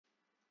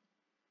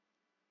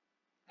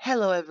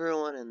Hello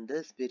everyone, in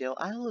this video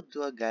I will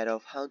do a guide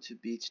of how to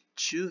beat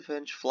 2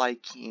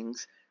 Vengefly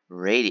King's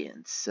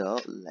Radiance,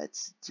 so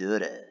let's do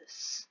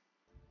this.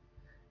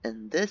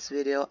 In this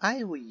video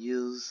I will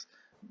use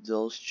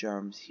those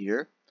charms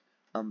here: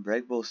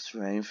 Unbreakable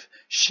Strength,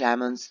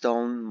 Shaman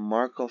Stone,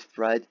 Mark of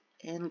Pride,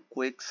 and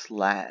Quick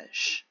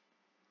Slash.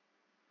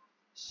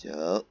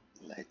 So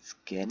let's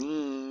get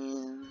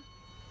in.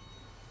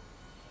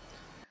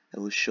 I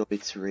will show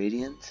its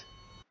Radiant.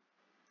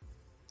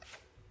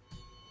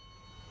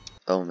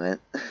 Oh man.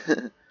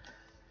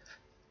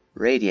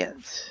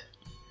 Radiant.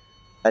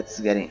 Let's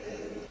get in.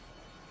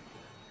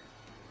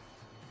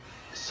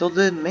 So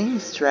the main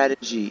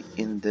strategy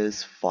in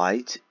this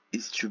fight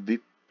is to be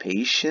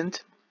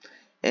patient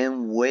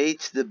and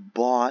wait the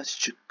boss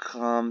to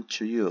come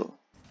to you.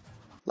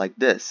 Like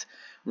this.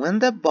 When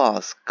the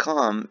boss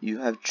comes, you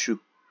have to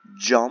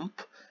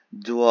jump,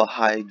 do a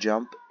high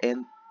jump,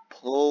 and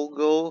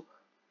pogo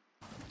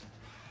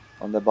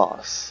on the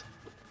boss.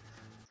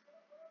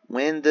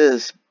 When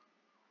these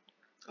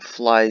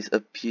flies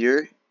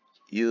appear,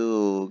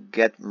 you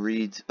get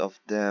rid of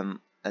them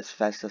as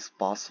fast as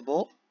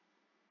possible.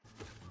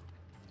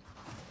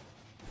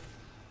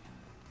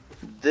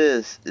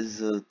 This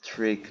is a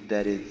trick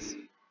that is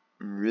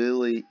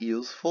really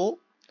useful.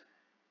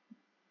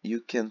 You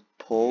can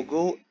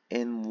pogo,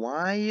 and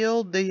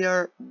while they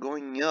are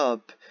going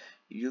up,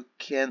 you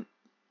can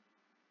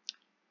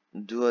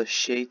do a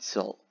shade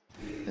soul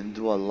and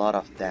do a lot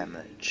of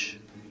damage.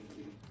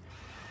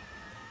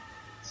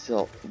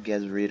 So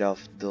get rid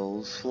of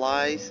those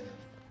flies,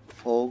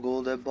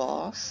 pogo the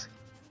boss,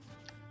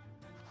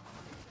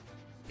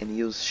 and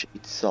use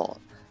shade soul.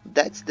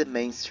 That's the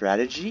main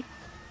strategy.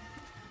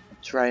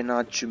 Try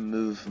not to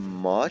move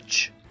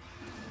much,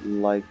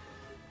 like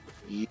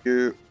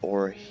here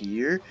or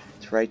here.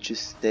 Try to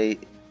stay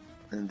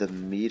in the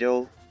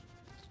middle.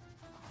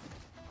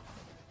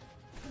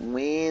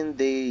 When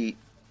they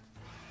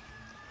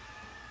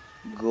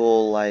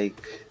go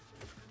like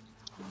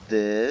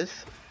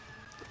this,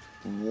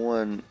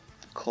 one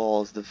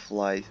calls the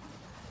fly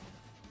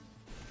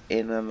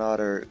in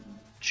another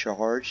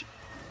charge.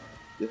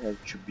 You have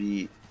to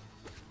be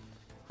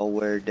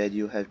aware that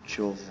you have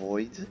to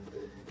avoid,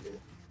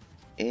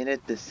 and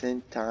at the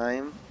same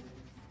time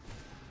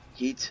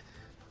hit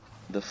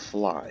the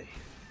fly.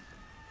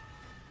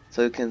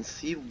 So you can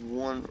see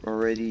one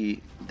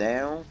already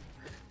down.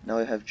 Now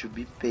you have to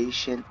be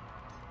patient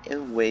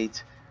and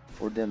wait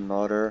for the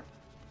another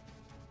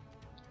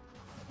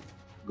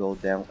go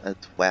down as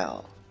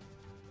well.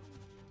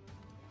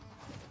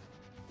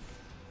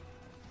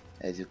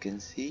 As you can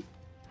see,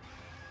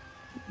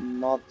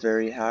 not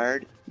very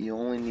hard. You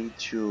only need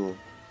to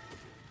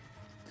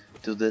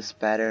do this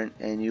pattern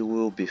and you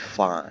will be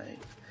fine.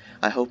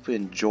 I hope you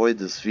enjoyed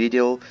this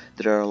video.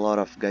 There are a lot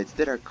of guides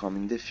that are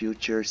coming in the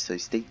future, so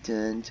stay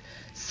tuned.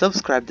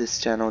 Subscribe this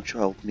channel to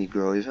help me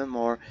grow even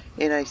more,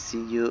 and I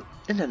see you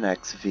in the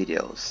next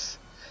videos.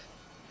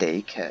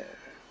 Take care.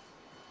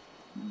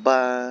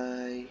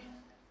 Bye.